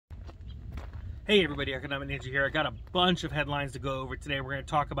Hey everybody, Economic Ninja here. I got a bunch of headlines to go over today. We're going to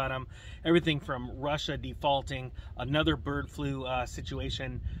talk about them. Everything from Russia defaulting, another bird flu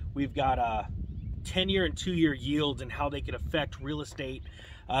situation. We've got 10-year and 2-year yields and how they could affect real estate.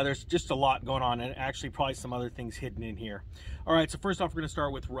 There's just a lot going on, and actually probably some other things hidden in here. All right, so first off, we're going to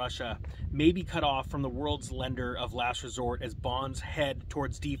start with Russia. Maybe cut off from the world's lender of last resort as bonds head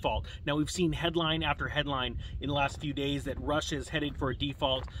towards default. Now, we've seen headline after headline in the last few days that Russia is heading for a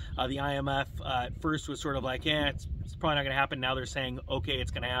default. The IMF at first was sort of like, it's probably not going to happen. Now they're saying, okay,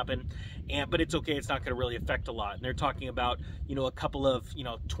 it's going to happen, but it's okay. It's not going to really affect a lot. And they're talking about, a couple of,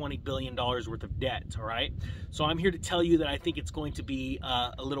 $20 billion worth of debt. All right. So I'm here to tell you that I think it's going to be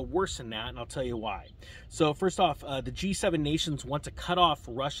a little worse than that, and I'll tell you why. So first off, the G7 nations want to cut off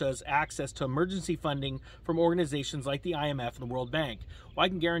Russia's access to emergency funding from organizations like the IMF and the World Bank. Well, I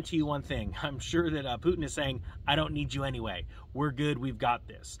can guarantee you one thing. I'm sure that Putin is saying, I don't need you anyway. We're good. We've got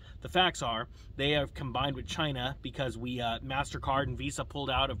this. The facts are they have combined with China because MasterCard and Visa pulled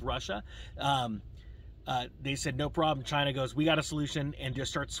out of Russia. They said, no problem. China goes, we got a solution, and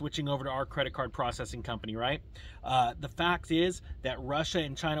just start switching over to our credit card processing company, right? The fact is that Russia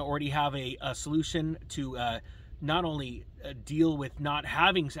and China already have a solution to not only deal with not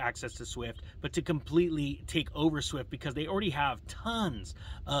having access to SWIFT, but to completely take over SWIFT because they already have tons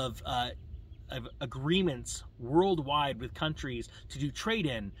of agreements worldwide with countries to do trade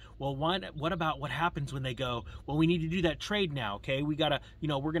in. Well, what about what happens when they go, well, we need to do that trade now, okay? We gotta,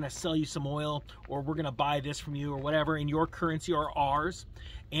 we're gonna sell you some oil, or we're gonna buy this from you or whatever in your currency or ours,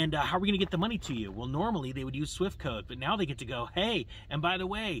 and how are we gonna get the money to you? Well, normally they would use SWIFT code, but now they get to go, hey, and by the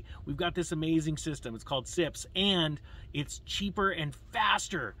way, we've got this amazing system. It's called SIPS, and it's cheaper and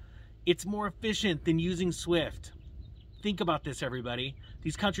faster. It's more efficient than using SWIFT. Think about this, everybody.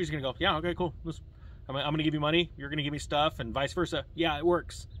 These countries are going to go, yeah, okay, cool. I'm going to give you money. You're going to give me stuff, and vice versa. Yeah, it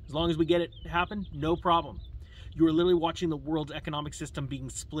works. As long as we get it happen, no problem. You are literally watching the world's economic system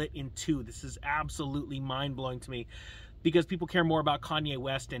being split in two. This is absolutely mind-blowing to me because people care more about Kanye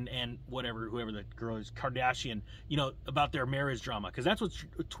West and whoever the girl is, Kardashian, about their marriage drama, because that's what's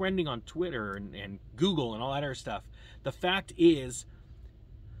trending on Twitter and Google and all that other stuff. The fact is,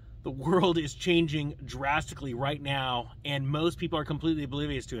 the world is changing drastically right now, and most people are completely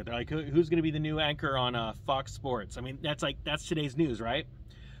oblivious to it. They're like, who's going to be the new anchor on Fox Sports? I mean, that's today's news, right?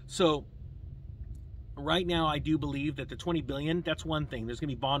 So right now, I do believe that the $20 billion, that's one thing. There's going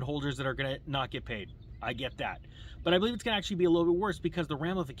to be bondholders that are going to not get paid. I get that. But I believe it's going to actually be a little bit worse because the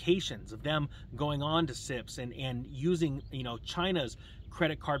ramifications of them going on to SIPS and using, China's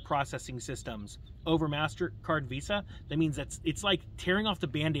credit card processing systems over MasterCard Visa, that means it's like tearing off the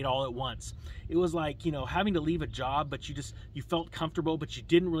Band-Aid all at once. It was like, having to leave a job, but you felt comfortable, but you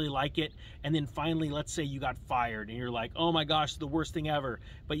didn't really like it. And then finally, let's say you got fired and you're like, oh my gosh, the worst thing ever.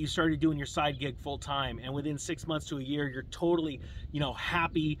 But you started doing your side gig full time. And within 6 months to a year, you're totally,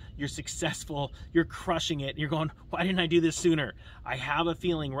 happy, you're successful, you're crushing it. And you're going, why didn't I do this sooner? I have a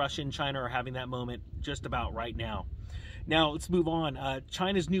feeling Russia and China are having that moment just about right now. Now, let's move on.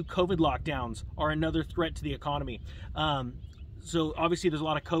 China's new COVID lockdowns are another threat to the economy. So obviously there's a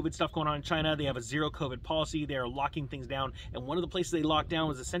lot of COVID stuff going on in China. They have a zero COVID policy. They're locking things down. And one of the places they locked down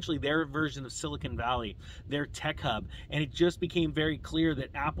was essentially their version of Silicon Valley, their tech hub. And it just became very clear that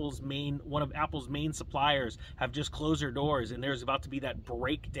one of Apple's main suppliers have just closed their doors, and there's about to be that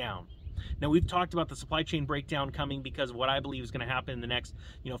breakdown. Now, we've talked about the supply chain breakdown coming because of what I believe is going to happen in the next,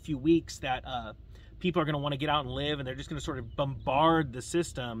 few weeks, that people are going to want to get out and live, and they're just going to sort of bombard the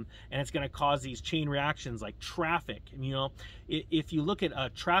system, and it's going to cause these chain reactions like traffic. And, if you look at a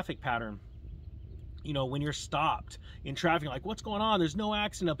traffic pattern, when you're stopped in traffic, like, what's going on? There's no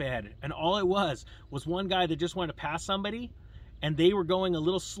accident up ahead. And all it was one guy that just wanted to pass somebody, and they were going a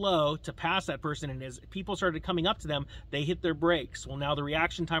little slow to pass that person, and as people started coming up to them, they hit their brakes. Well, now the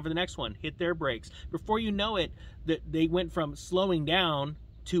reaction time for the next one, hit their brakes. Before you know it, they went from slowing down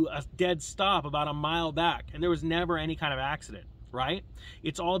to a dead stop about a mile back, and there was never any kind of accident, right?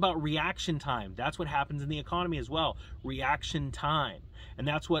 It's all about reaction time. That's what happens in the economy as well, reaction time. And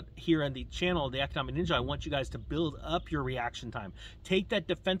that's what here on the channel, the Economic Ninja, I want you guys to build up your reaction time. Take that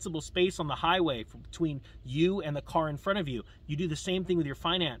defensible space on the highway between you and the car in front of you. You do the same thing with your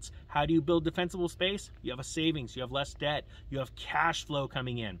finance. How do you build defensible space? You have a savings, you have less debt, you have cash flow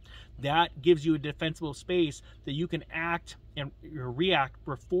coming in. That gives you a defensible space that you can act and react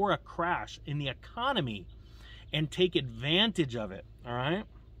before a crash in the economy and take advantage of it, all right?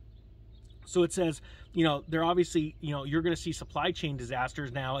 So it says, they're obviously, you're going to see supply chain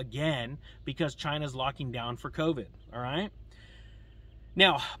disasters now again because China's locking down for COVID, all right?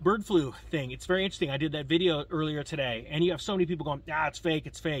 Now, bird flu thing, it's very interesting. I did that video earlier today, and you have so many people going, ah, it's fake,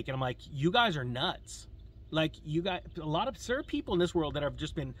 it's fake. And I'm like, you guys are nuts. Like, you got a lot of, there are people in this world that have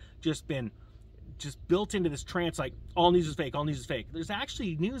just been built into this trance, like, all news is fake, all news is fake. There's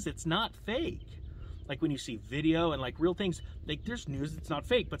actually news that's not fake. Like, when you see video and, like, real things, like, there's news that's not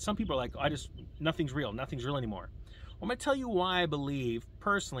fake. But some people are like, nothing's real anymore. Well, I'm going to tell you why I believe,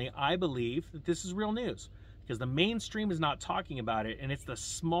 personally, I believe that this is real news. Because the mainstream is not talking about it, and it's the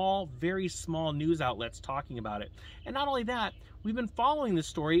small, very small news outlets talking about it. And not only that, we've been following this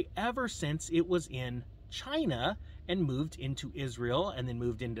story ever since it was in China and moved into Israel, and then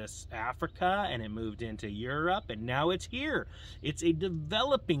moved into Africa, and it moved into Europe, and now it's here. It's a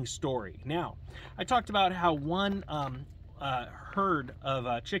developing story. Now, I talked about how one herd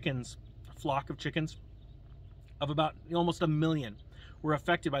of chickens, a flock of chickens, of about almost 1 million, were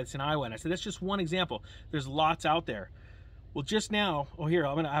affected by this in Iowa. And I said, that's just one example. There's lots out there. Well, just now, oh, here,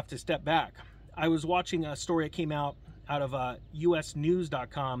 I'm going to have to step back. I was watching a story that came out of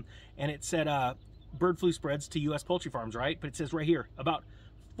usnews.com, and it said bird flu spreads to U.S. poultry farms, right? But it says right here, about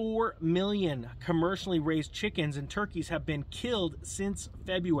 4 million commercially raised chickens and turkeys have been killed since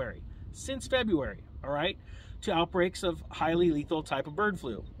February. Since February, all right? To outbreaks of highly lethal type of bird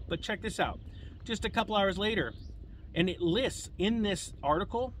flu. But check this out. Just a couple hours later, and it lists in this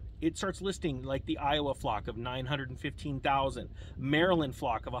article, it starts listing like the Iowa flock of 915,000, Maryland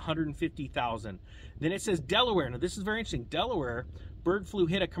flock of 150,000. Then it says Delaware. Now this is very interesting. Delaware, bird flu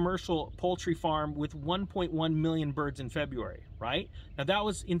hit a commercial poultry farm with 1.1 million birds in February, right? Now that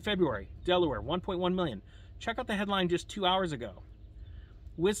was in February. Delaware, 1.1 million. Check out the headline just 2 hours ago.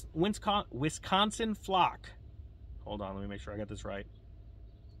 Wisconsin flock. Hold on, let me make sure I got this right.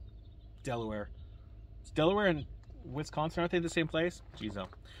 Delaware. It's Delaware and Wisconsin, aren't they the same place? Jeez, no.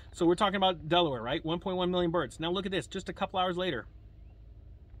 So we're talking about Delaware, right? 1.1 million birds. Now look at this, just a couple hours later.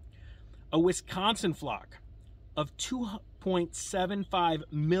 A Wisconsin flock of 2.75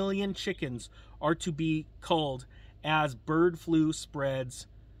 million chickens are to be culled as bird flu spreads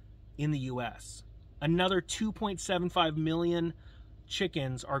in the U.S. Another 2.75 million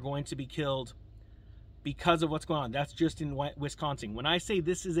chickens are going to be killed because of what's going on. That's just in Wisconsin. When I say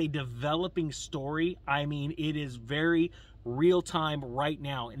this is a developing story, I mean it is very real time right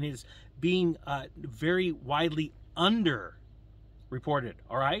now, and it is being very widely under reported,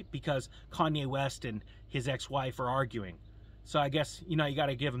 all right? Because Kanye West and his ex-wife are arguing. So I guess, you know, you got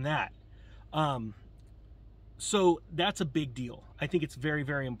to give him that. So that's a big deal. I think it's very,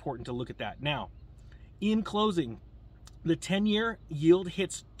 very important to look at that. Now, in closing, the 10-year yield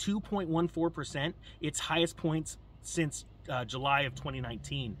hits 2.14%, its highest points since July of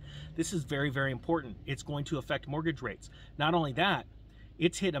 2019. This is very, very important. It's going to affect mortgage rates. Not only that,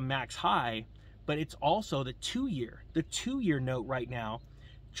 it's hit a max high, but it's also the 2-year. The 2-year note right now,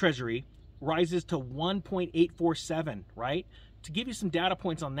 Treasury, rises to 1.847, right? To give you some data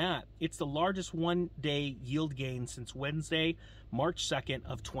points on that, it's the largest one-day yield gain since Wednesday, March 2nd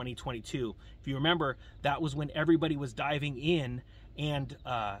of 2022. If you remember, that was when everybody was diving in and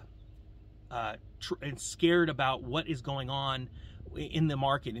scared about what is going on in the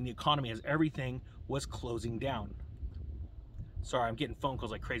market, in the economy, as everything was closing down. Sorry, I'm getting phone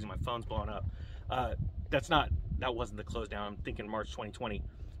calls like crazy. My phone's blowing up. That wasn't the close down. I'm thinking March 2020.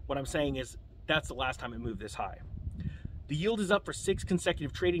 What I'm saying is that's the last time it moved this high. The yield is up for 6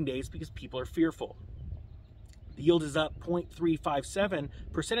 consecutive trading days because people are fearful. The yield is up 0.357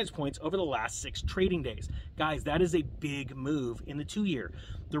 percentage points over the last 6 trading days. Guys, that is a big move in the 2-year.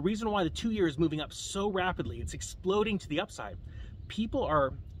 The reason why the 2-year is moving up so rapidly, it's exploding to the upside. People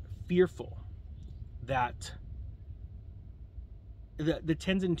are fearful that the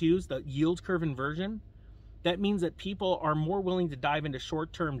 10s and 2s, the yield curve inversion, that means that people are more willing to dive into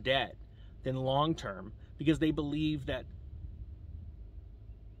short-term debt than long-term because they believe that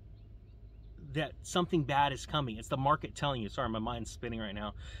something bad is coming. It's the market telling you. Sorry, my mind's spinning right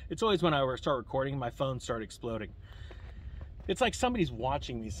now. It's always when I start recording, my phone starts exploding. It's like somebody's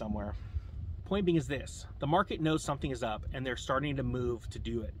watching me somewhere. Point being is this. The market knows something is up, and they're starting to move to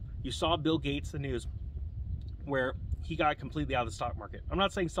do it. You saw Bill Gates, the news, where he got completely out of the stock market. I'm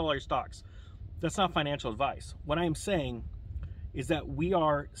not saying sell all your stocks. That's not financial advice. What I am saying is that we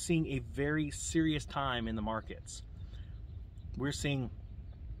are seeing a very serious time in the markets. We're seeing,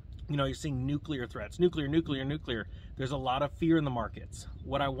 you know, you're seeing nuclear threats, nuclear. There's a lot of fear in the markets.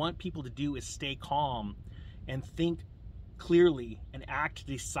 What I want people to do is stay calm and think clearly and act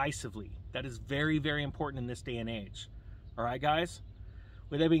decisively. That is very, very important in this day and age. All right, guys?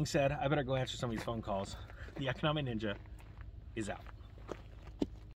 With that being said, I better go answer some of these phone calls. The Economic Ninja is out.